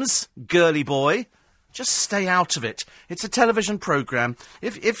James, girly boy, just stay out of it. It's a television programme.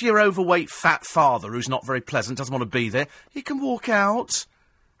 If your overweight fat father, who's not very pleasant, doesn't want to be there, he can walk out.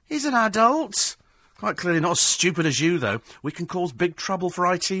 He's an adult. Quite clearly not as stupid as you, though. We can cause big trouble for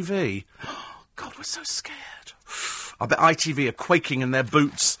ITV. God, we're so scared. I bet ITV are quaking in their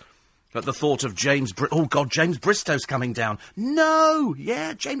boots at the thought of James Oh, God, James Bristow's coming down. No!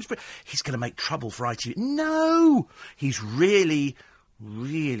 Yeah, James he's going to make trouble for ITV. No! He's really,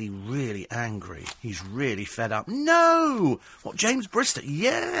 really, really angry. He's really fed up. No! What, James Bristow?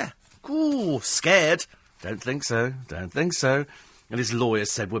 Yeah! Ooh, scared. Don't think so. And his lawyer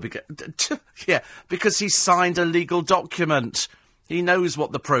said, yeah, because he signed a legal document. He knows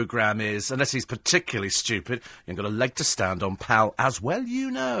what the programme is, unless he's particularly stupid. You've got a leg to stand on, pal, as well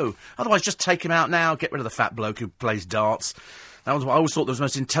you know. Otherwise, just take him out now, get rid of the fat bloke who plays darts. That was what I always thought was the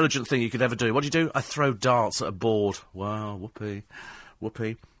most intelligent thing you could ever do. What do you do? I throw darts at a board. Wow, whoopee.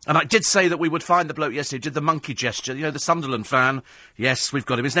 And I did say that we would find the bloke yesterday who did the monkey gesture. You know, the Sunderland fan. Yes, we've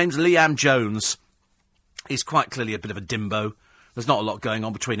got him. His name's Liam Jones. He's quite clearly a bit of a dimbo. There's not a lot going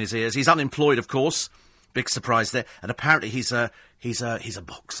on between his ears. He's unemployed, of course. Big surprise there. And apparently he's a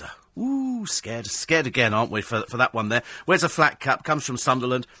boxer. Ooh, scared again, aren't we, for that one there. Wears a flat cap, comes from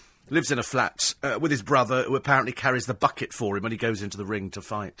Sunderland, lives in a flat with his brother, who apparently carries the bucket for him when he goes into the ring to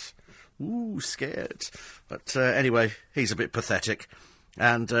fight. Ooh, scared. But anyway, he's a bit pathetic.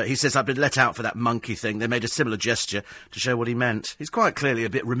 And he says, I've been let out for that monkey thing. They made a similar gesture to show what he meant. He's quite clearly a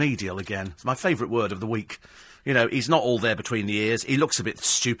bit remedial again. It's my favourite word of the week. You know, he's not all there between the ears. He looks a bit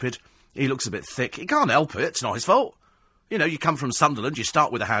stupid. He looks a bit thick. He can't help it. It's not his fault. You know, you come from Sunderland, you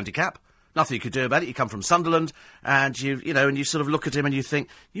start with a handicap. Nothing you could do about it. You come from Sunderland, and you sort of look at him and you think,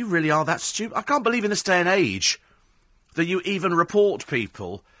 you really are that stupid? I can't believe in this day and age that you even report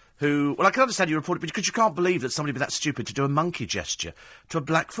people who... Well, I can understand you report it, because you can't believe that somebody would be that stupid to do a monkey gesture to a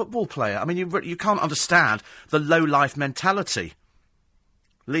black football player. I mean, you can't understand the low-life mentality.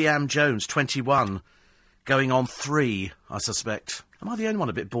 Liam Jones, 21, going on 3, I suspect. Am I the only one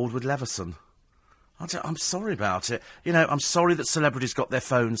a bit bored with Leveson? I'm sorry about it. You know, I'm sorry that celebrities got their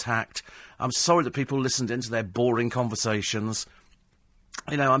phones hacked. I'm sorry that people listened into their boring conversations.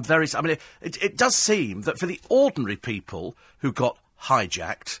 You know, it does seem that for the ordinary people who got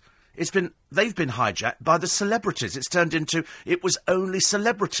hijacked, they've been hijacked by the celebrities. It's turned into, it was only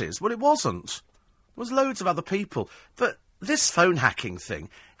celebrities. Well, it wasn't. There was loads of other people. But this phone hacking thing,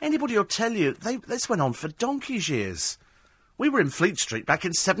 anybody will tell you, this went on for donkey's years. We were in Fleet Street back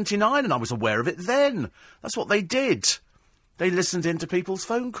in 79, and I was aware of it then. That's what they did. They listened into people's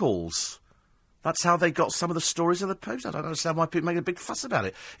phone calls. That's how they got some of the stories of the Post. I don't understand why people make a big fuss about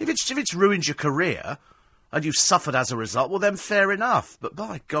it. If it's ruined your career, and you've suffered as a result, well, then fair enough. But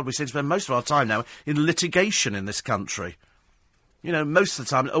by God, we seem to spend most of our time now in litigation in this country. You know, most of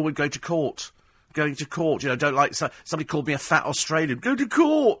the time, we'd go to court. Going to court, don't like... somebody called me a fat Australian. Go to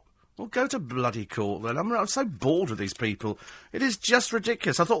court! Well, go to bloody court, then. I'm so bored with these people. It is just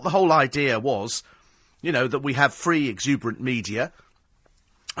ridiculous. I thought the whole idea was, that we have free, exuberant media,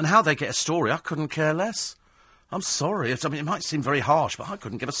 and how they get a story, I couldn't care less. I'm sorry. It might seem very harsh, but I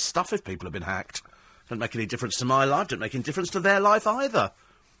couldn't give a stuff if people have been hacked. Don't make any difference to my life, don't make any difference to their life either.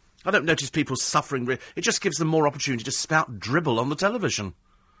 I don't notice people suffering. It just gives them more opportunity to spout dribble on the television.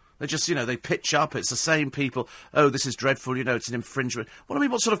 They just, they pitch up, it's the same people. Oh, this is dreadful, it's an infringement.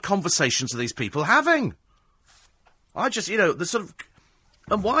 What sort of conversations are these people having? I just, the sort of...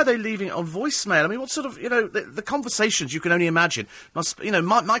 And why are they leaving it on voicemail? I mean, what sort of, the conversations you can only imagine.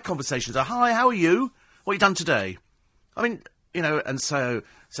 My conversations are, hi, how are you? What have you done today? I mean, and so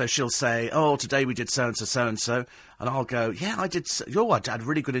she'll say, oh, today we did so-and-so, so-and-so. And I'll go, yeah, I did, I had a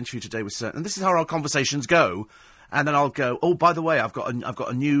really good interview today with so... And this is how our conversations go. And then I'll go, oh, by the way, I've got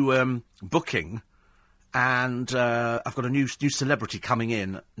a new booking, and I've got a new celebrity coming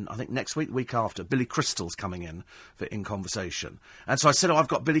in, I think next week, the week after. Billy Crystal's coming in for In Conversation. And so I said, oh, I've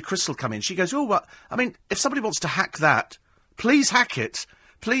got Billy Crystal coming in. She goes, oh, what? I mean, if somebody wants to hack that, please hack it.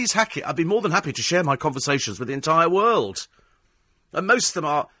 Please hack it. I'd be more than happy to share my conversations with the entire world. And most of them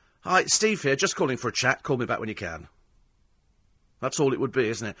are, hi, Steve here, just calling for a chat. Call me back when you can. That's all it would be,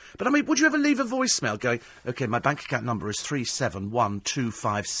 isn't it? But, I mean, would you ever leave a voicemail going, OK, my bank account number is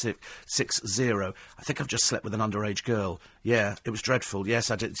 3712560. I think I've just slept with an underage girl. Yeah, it was dreadful.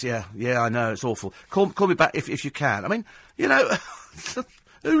 Yes, I did. Yeah, I know, it's awful. Call me back if you can. I mean,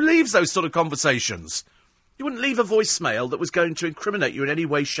 who leaves those sort of conversations? You wouldn't leave a voicemail that was going to incriminate you in any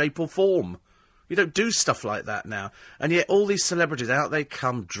way, shape or form. You don't do stuff like that now. And yet all these celebrities, out they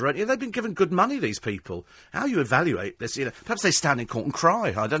come, they've been given good money, these people. How you evaluate this, perhaps they stand in court and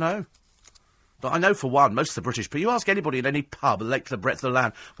cry, I don't know. But I know for one, most of the British people, you ask anybody in any pub, the length, the breadth of the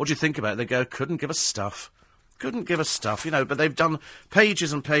land, what do you think about it? They go, couldn't give a stuff. Couldn't give a stuff, but they've done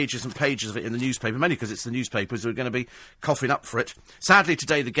pages and pages and pages of it in the newspaper, mainly because it's the newspapers who are going to be coughing up for it. Sadly,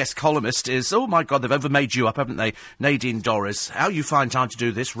 today, the guest columnist is, oh my God, they've overmade you up, haven't they? Nadine Dorries. How you find time to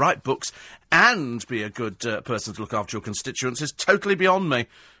do this, write books, and be a good person to look after your constituents is totally beyond me.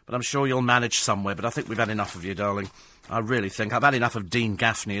 But I'm sure you'll manage somewhere, but I think we've had enough of you, darling. I really think. I've had enough of Dean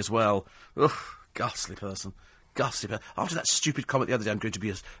Gaffney as well. Ugh, ghastly person. Ghastly person. After that stupid comment the other day, I'm going to be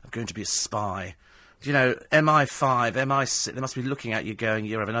a spy. MI5, MI6, they must be looking at you going,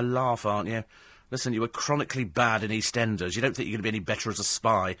 you're having a laugh, aren't you? Listen, you were chronically bad in EastEnders. You don't think you're going to be any better as a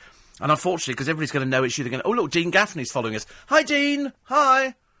spy. And unfortunately, because everybody's going to know it's you, they're going, oh, look, Dean Gaffney's following us. Hi, Dean!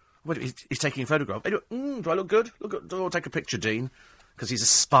 Hi! Wait, he's taking a photograph. Do I look good? I'll take a picture, Dean. Because he's a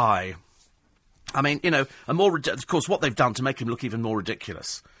spy. I mean, and of course, what they've done to make him look even more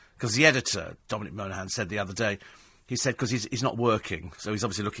ridiculous. Because the editor, Dominic Monaghan, said the other day, he said, because he's not working, so he's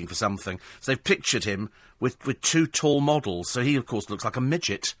obviously looking for something. So they've pictured him with two tall models, so he, of course, looks like a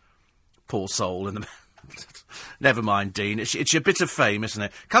midget. Poor soul. In the Never mind, Dean. It's your bit of fame, isn't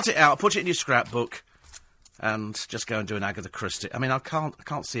it? Cut it out, put it in your scrapbook, and just go and do an Agatha Christie. I mean, I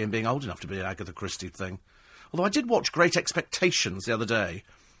can't see him being old enough to be an Agatha Christie thing. Although I did watch Great Expectations the other day,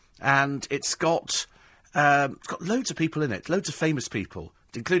 and it's got loads of people in it, loads of famous people,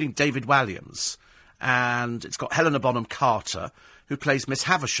 including David Walliams. And it's got Helena Bonham Carter, who plays Miss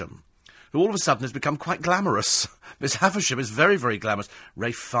Havisham, who all of a sudden has become quite glamorous. Miss Havisham is very, very glamorous.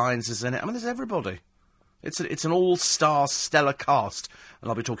 Ralph Fiennes is in it. I mean, there's everybody. It's an all-star stellar cast.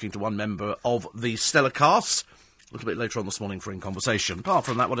 And I'll be talking to one member of the stellar cast A little bit later on this morning for In Conversation. Apart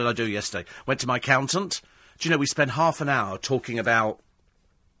from that, what did I do yesterday? Went to my accountant. Do you know, we spent half an hour talking about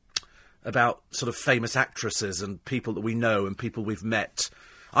sort of famous actresses and people that we know and people we've met.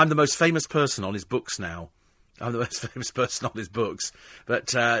 I'm the most famous person on his books now. I'm the most famous person on his books.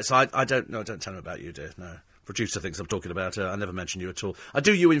 But, so I don't tell him about you, dear, no. Producer thinks I'm talking about her. I never mention you at all. I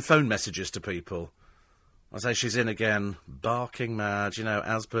do you in phone messages to people. I say she's in again, barking mad, you know,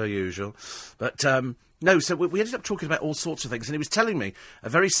 as per usual. But, no, so we ended up talking about all sorts of things, and he was telling me a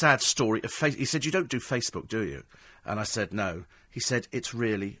very sad story of he said, you don't do Facebook, do you? And I said, no. He said, it's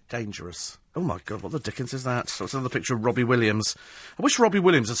really dangerous. Oh, my God, what the dickens is that? So it's another picture of Robbie Williams. I wish Robbie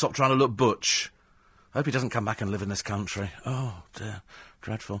Williams had stopped trying to look butch. I hope he doesn't come back and live in this country. Oh, dear.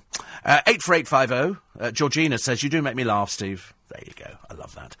 Dreadful. 84850. Georgina says, you do make me laugh, Steve. There you go. I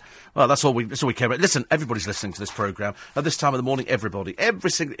love that. Well, that's all we care about. Listen, everybody's listening to this programme. At this time of the morning, everybody.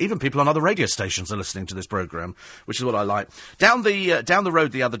 Even people on other radio stations are listening to this programme, which is what I like. Down the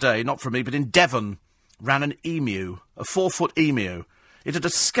road the other day, not from me, but in Devon, ran an emu, a 4-foot emu. It had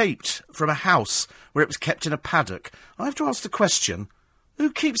escaped from a house where it was kept in a paddock. I have to ask the question,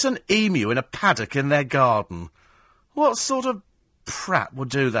 who keeps an emu in a paddock in their garden? What sort of prat would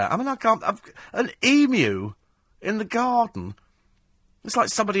do that? I mean, an emu in the garden. It's like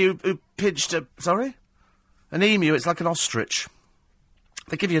somebody who pinched an emu, it's like an ostrich.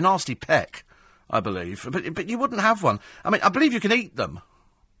 They give you a nasty peck, I believe, but you wouldn't have one. I mean, I believe you can eat them.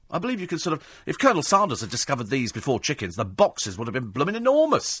 I believe you can sort of... If Colonel Sanders had discovered these before chickens, the boxes would have been blooming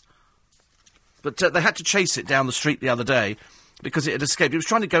enormous. But they had to chase it down the street the other day because it had escaped. It was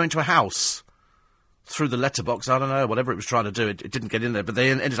trying to go into a house through the letterbox, I don't know, whatever it was trying to do. It didn't get in there, but they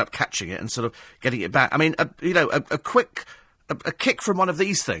ended up catching it and sort of getting it back. I mean, a kick from one of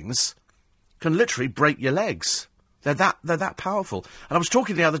these things can literally break your legs. They're that powerful. And I was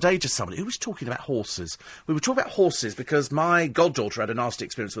talking the other day to somebody who was talking about horses. We were talking about horses because my goddaughter had a nasty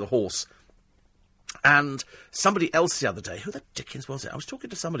experience with a horse. And somebody else the other day, who the dickens was it? I was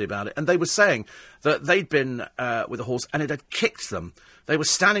talking to somebody about it, and they were saying that they'd been with a horse and it had kicked them. They were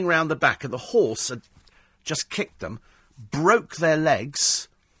standing round the back and the horse had just kicked them, broke their legs.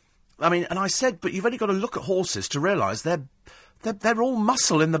 I mean, and I said, but you've only got to look at horses to realise they're all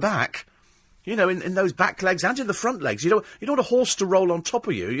muscle in the back. You know, in those back legs and in the front legs. You don't want a horse to roll on top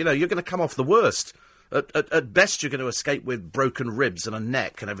of you. You know, you're going to come off the worst. At best, you're going to escape with broken ribs and a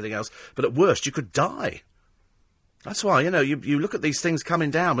neck and everything else. But at worst, you could die. That's why, you know, you look at these things coming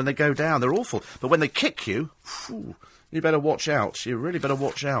down. When they go down, they're awful. But when they kick you, phew, you better watch out. You really better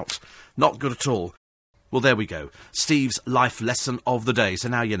watch out. Not good at all. Well, there we go. Steve's life lesson of the day. So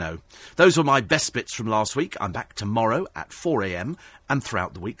now you know. Those were my best bits from last week. I'm back tomorrow at 4 a.m. and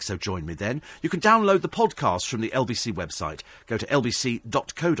throughout the week, so join me then. You can download the podcast from the LBC website. Go to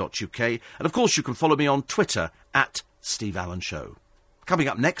lbc.co.uk. And, of course, you can follow me on Twitter at Steve Allen Show. Coming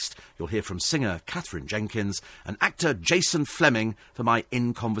up next, you'll hear from singer Catherine Jenkins and actor Jason Fleming for my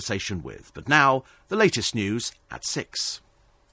In Conversation With. But now, the latest news at 6.